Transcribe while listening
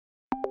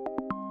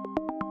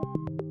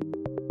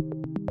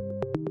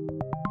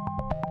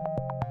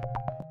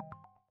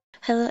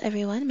Hello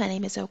everyone, my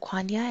name is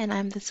Okwanya and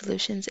I'm the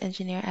Solutions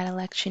Engineer at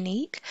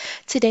ElectroNeek.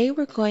 Today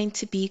we're going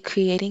to be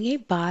creating a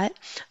bot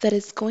that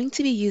is going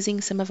to be using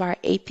some of our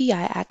API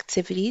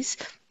activities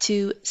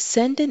to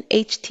send an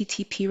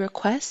HTTP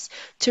request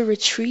to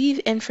retrieve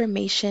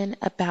information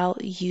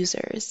about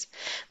users.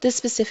 This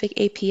specific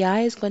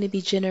API is going to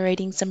be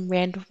generating some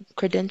random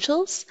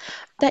credentials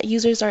that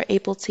users are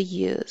able to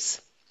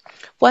use.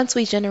 Once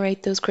we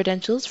generate those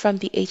credentials from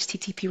the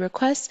HTTP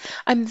request,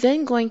 I'm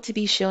then going to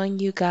be showing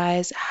you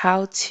guys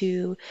how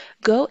to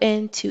go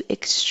in to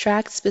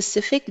extract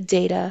specific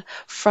data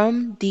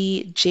from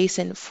the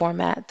JSON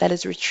format that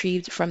is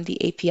retrieved from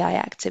the API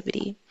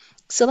activity.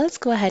 So let's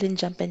go ahead and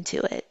jump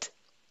into it.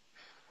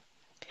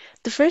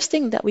 The first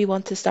thing that we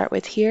want to start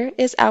with here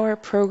is our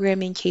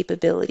programming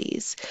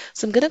capabilities.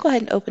 So I'm going to go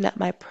ahead and open up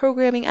my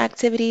programming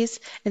activities.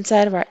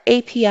 Inside of our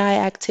API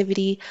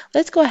activity,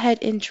 let's go ahead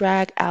and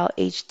drag out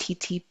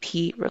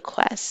HTTP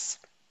requests.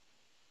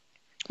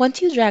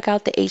 Once you drag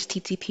out the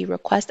HTTP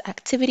request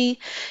activity,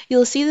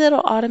 you'll see that it'll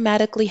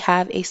automatically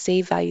have a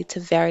save value to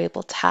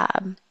variable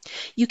tab.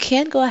 You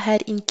can go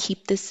ahead and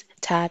keep this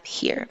tab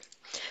here.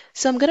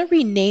 So I'm going to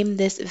rename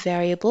this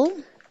variable.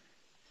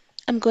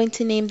 I'm going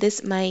to name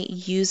this my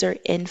user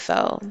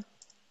info.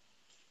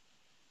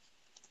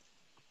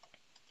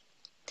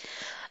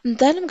 And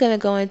then I'm going to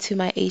go into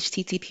my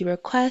HTTP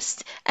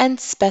request and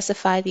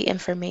specify the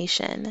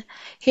information.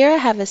 Here I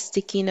have a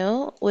sticky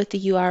note with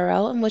the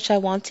URL in which I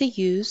want to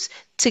use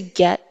to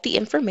get the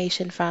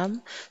information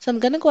from. So I'm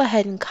going to go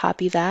ahead and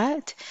copy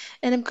that,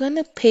 and I'm going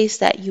to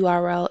paste that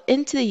URL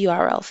into the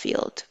URL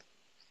field.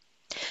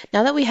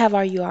 Now that we have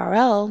our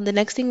URL, the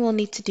next thing we'll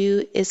need to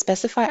do is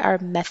specify our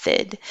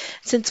method.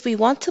 Since we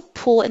want to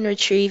pull and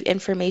retrieve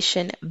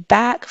information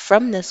back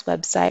from this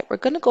website, we're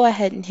going to go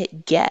ahead and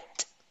hit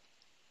get.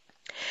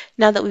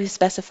 Now that we've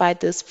specified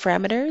those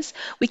parameters,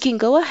 we can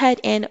go ahead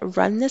and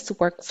run this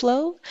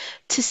workflow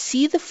to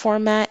see the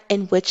format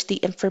in which the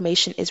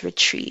information is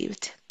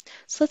retrieved.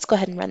 So let's go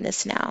ahead and run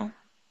this now.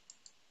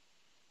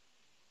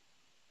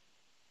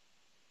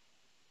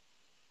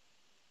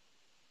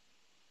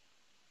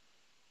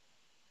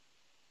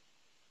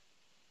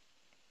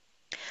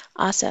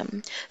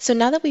 Awesome. So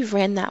now that we've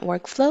ran that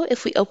workflow,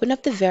 if we open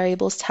up the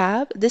Variables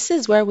tab, this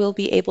is where we'll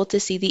be able to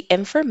see the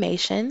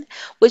information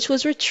which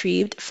was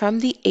retrieved from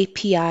the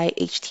API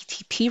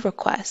HTTP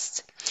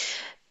request.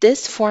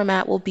 This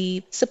format will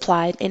be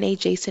supplied in a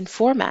JSON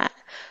format.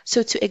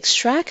 So to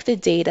extract the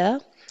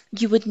data,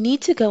 you would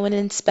need to go in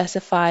and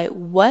specify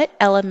what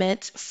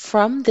elements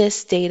from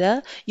this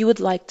data you would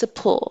like to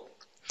pull.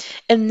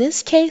 In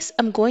this case,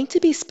 I'm going to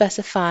be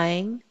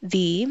specifying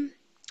the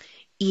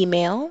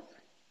email,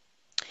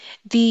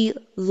 the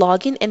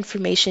login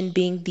information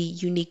being the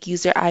unique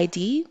user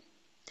ID,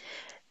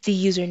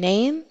 the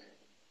username,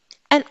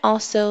 and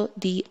also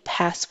the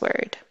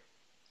password.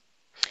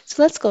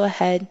 So let's go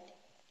ahead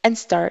and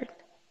start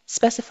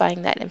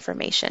specifying that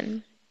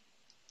information.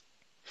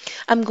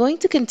 I'm going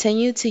to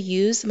continue to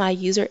use my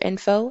user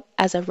info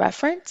as a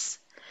reference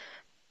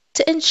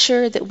to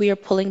ensure that we are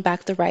pulling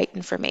back the right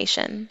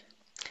information.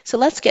 So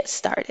let's get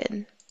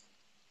started.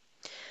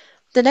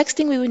 The next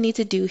thing we would need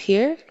to do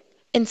here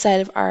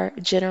inside of our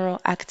general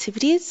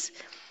activities,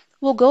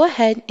 we'll go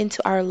ahead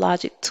into our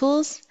logic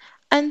tools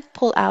and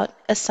pull out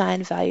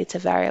assign value to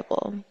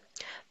variable.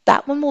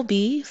 That one will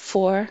be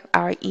for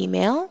our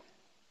email.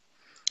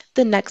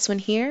 The next one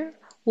here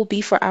will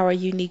be for our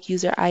unique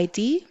user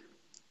ID.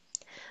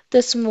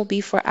 This one will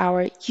be for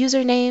our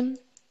username.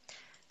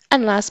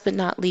 And last but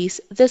not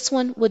least, this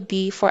one would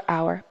be for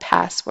our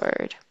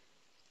password.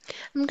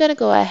 I'm going to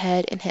go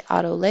ahead and hit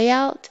auto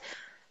layout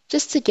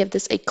just to give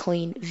this a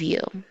clean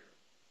view.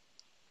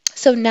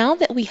 So now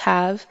that we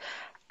have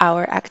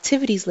our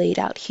activities laid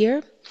out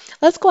here,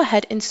 let's go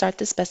ahead and start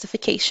the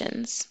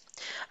specifications.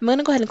 I'm going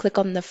to go ahead and click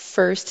on the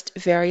first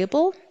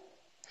variable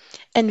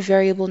and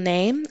variable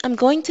name. I'm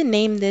going to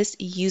name this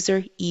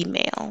user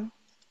email.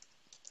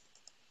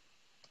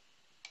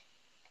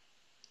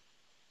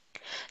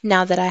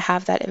 Now that I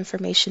have that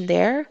information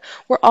there,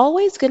 we're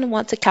always going to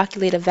want to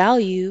calculate a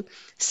value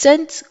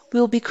since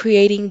we'll be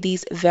creating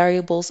these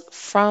variables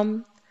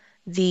from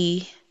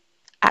the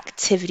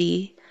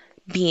activity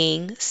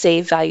being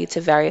save value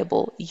to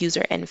variable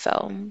user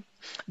info.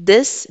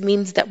 This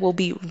means that we'll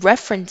be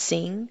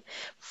referencing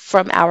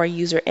from our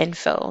user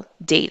info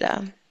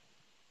data.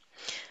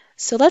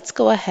 So let's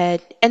go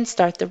ahead and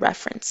start the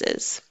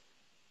references.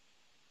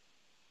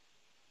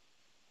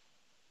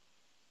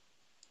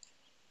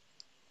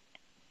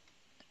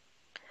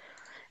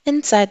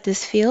 Inside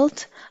this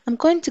field, I'm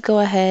going to go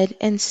ahead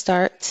and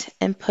start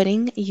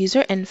inputting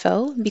user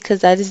info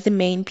because that is the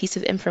main piece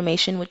of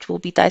information which we'll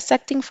be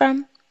dissecting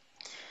from.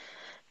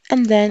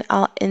 And then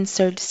I'll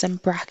insert some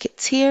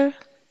brackets here.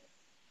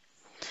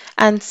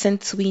 And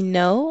since we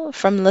know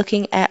from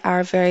looking at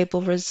our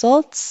variable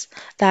results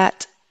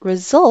that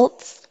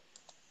results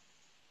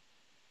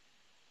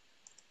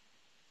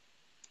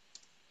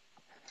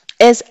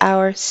is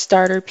our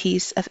starter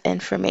piece of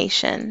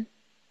information.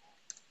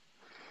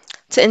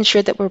 To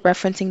ensure that we're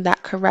referencing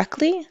that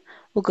correctly,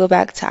 We'll go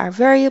back to our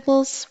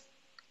variables.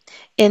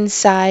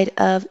 Inside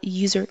of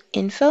user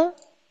info,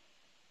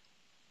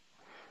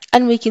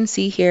 and we can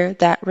see here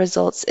that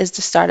results is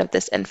the start of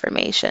this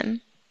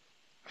information.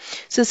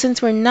 So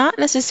since we're not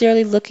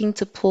necessarily looking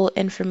to pull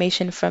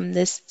information from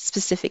this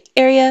specific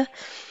area,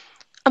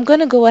 I'm going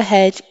to go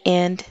ahead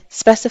and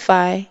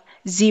specify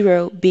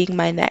 0 being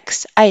my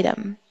next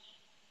item.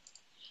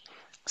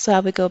 So I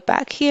would go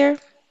back here,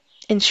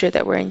 ensure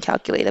that we're in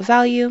calculate a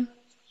value,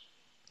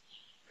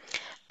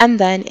 and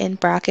then in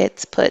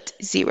brackets put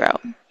 0.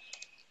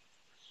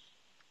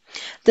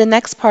 The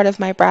next part of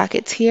my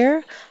brackets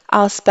here,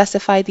 I'll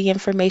specify the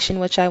information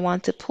which I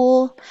want to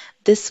pull.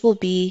 This will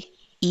be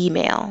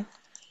email.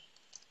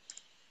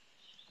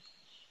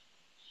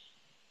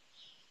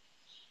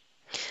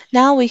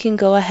 Now we can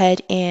go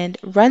ahead and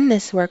run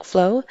this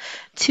workflow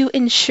to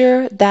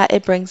ensure that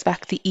it brings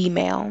back the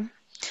email.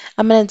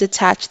 I'm going to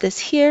detach this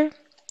here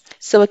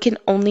so it can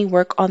only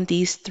work on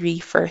these 3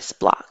 first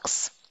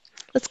blocks.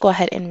 Let's go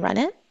ahead and run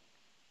it.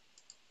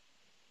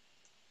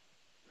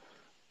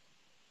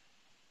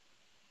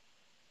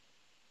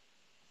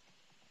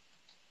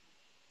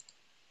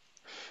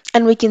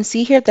 And we can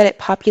see here that it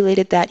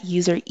populated that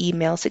user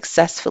email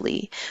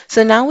successfully.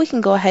 So now we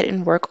can go ahead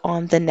and work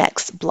on the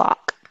next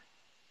block.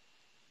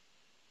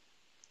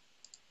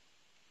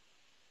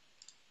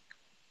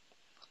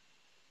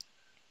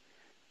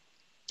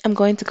 I'm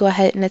going to go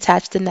ahead and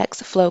attach the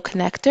next flow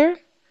connector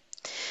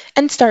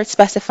and start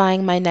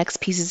specifying my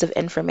next pieces of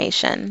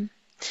information.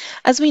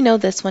 As we know,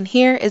 this one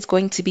here is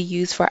going to be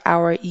used for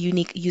our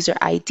unique user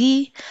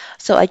ID.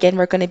 So again,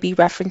 we're going to be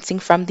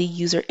referencing from the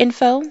user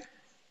info,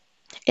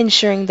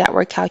 ensuring that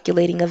we're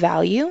calculating a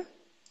value. And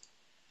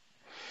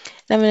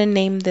I'm going to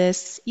name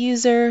this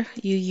user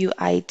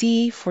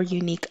UUID for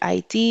unique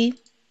ID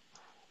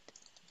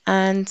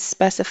and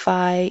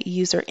specify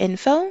user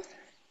info.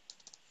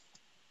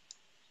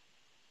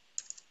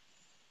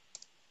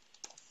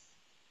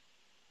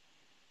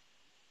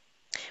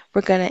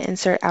 We're going to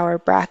insert our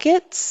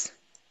brackets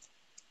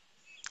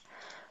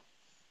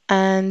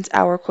and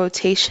our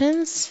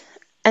quotations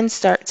and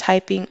start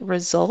typing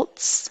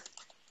results.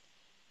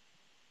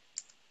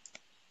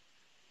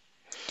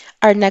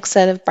 Our next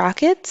set of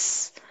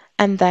brackets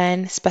and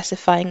then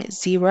specifying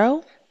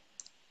 0.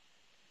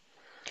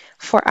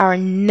 For our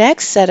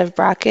next set of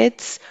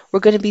brackets,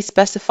 we're going to be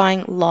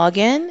specifying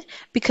login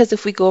because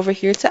if we go over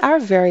here to our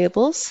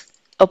variables,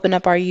 open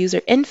up our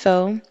user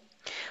info,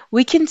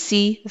 we can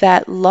see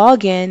that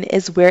login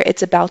is where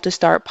it's about to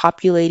start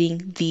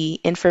populating the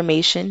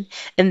information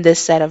in this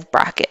set of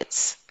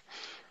brackets.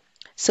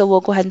 So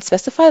we'll go ahead and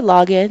specify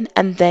login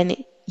and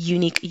then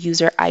unique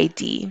user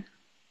ID.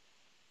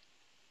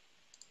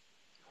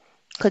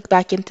 Click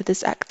back into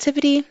this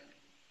activity.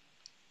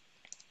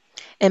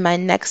 In my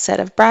next set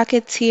of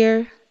brackets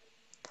here,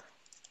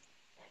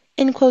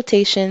 in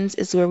quotations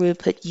is where we would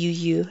put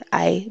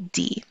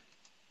UUID.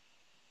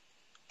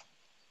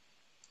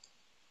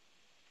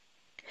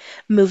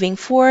 Moving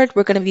forward,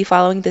 we're going to be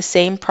following the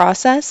same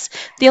process.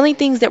 The only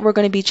things that we're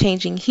going to be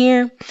changing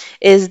here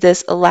is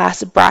this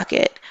last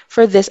bracket.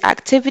 For this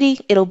activity,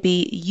 it'll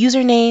be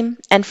username,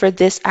 and for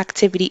this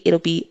activity, it'll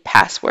be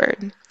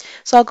password.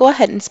 So I'll go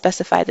ahead and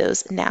specify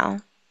those now.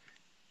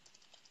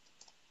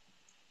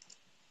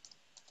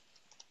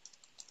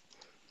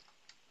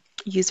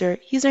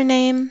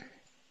 Username,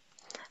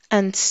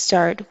 and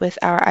start with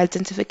our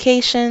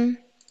identification,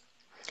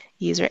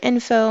 user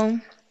info,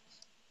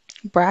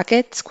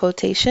 brackets,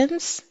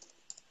 quotations,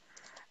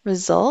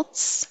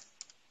 results,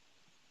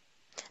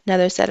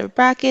 another set of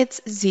brackets,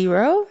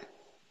 0,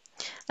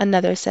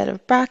 another set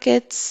of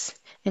brackets,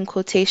 in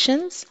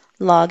quotations,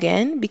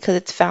 login because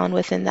it's found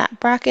within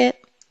that bracket,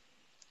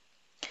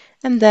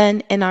 and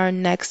then in our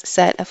next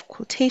set of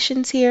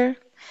quotations here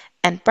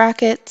and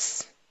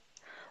brackets,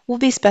 we'll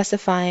be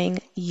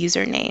specifying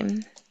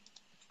username.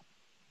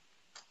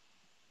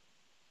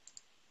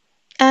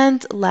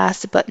 And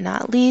last but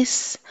not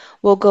least,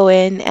 we'll go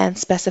in and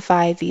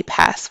specify the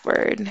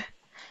password.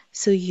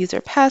 So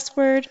user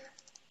password,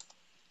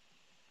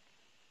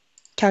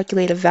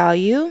 calculate a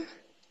value,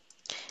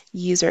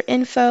 user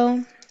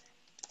info,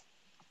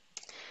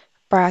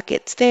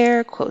 brackets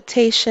there,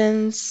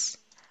 quotations,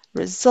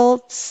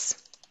 results,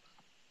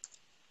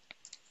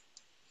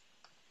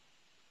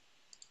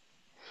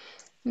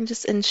 and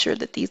just ensure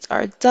that these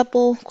are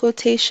double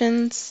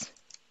quotations.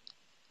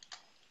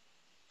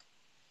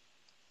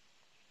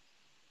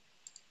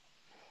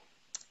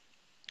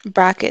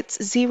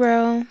 Brackets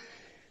 0,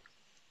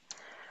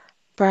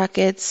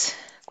 brackets,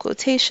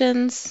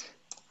 quotations,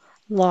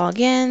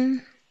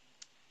 login,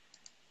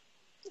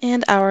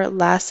 and our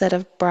last set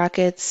of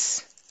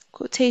brackets,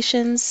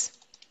 quotations,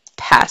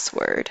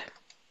 password.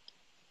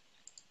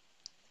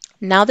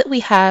 Now that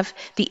we have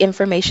the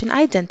information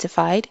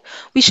identified,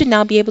 we should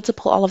now be able to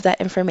pull all of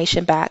that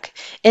information back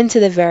into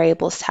the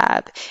variables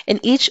tab. And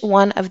each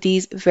one of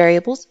these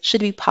variables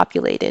should be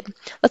populated.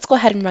 Let's go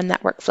ahead and run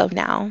that workflow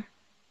now.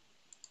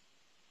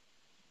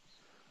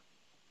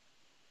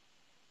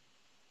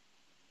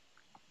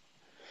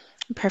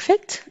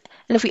 Perfect.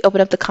 And if we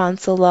open up the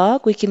console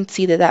log, we can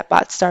see that that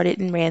bot started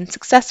and ran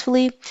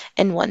successfully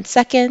in 1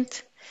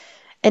 second.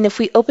 And if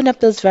we open up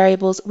those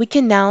variables, we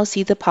can now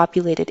see the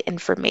populated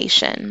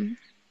information.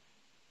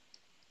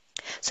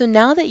 So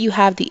now that you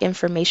have the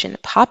information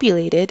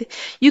populated,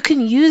 you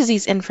can use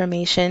these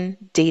information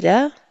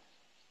data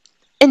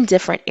in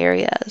different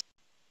areas.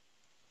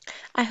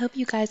 I hope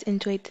you guys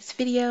enjoyed this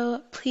video.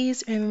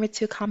 Please remember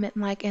to comment,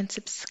 like, and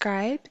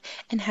subscribe,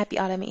 and happy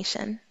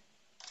automation.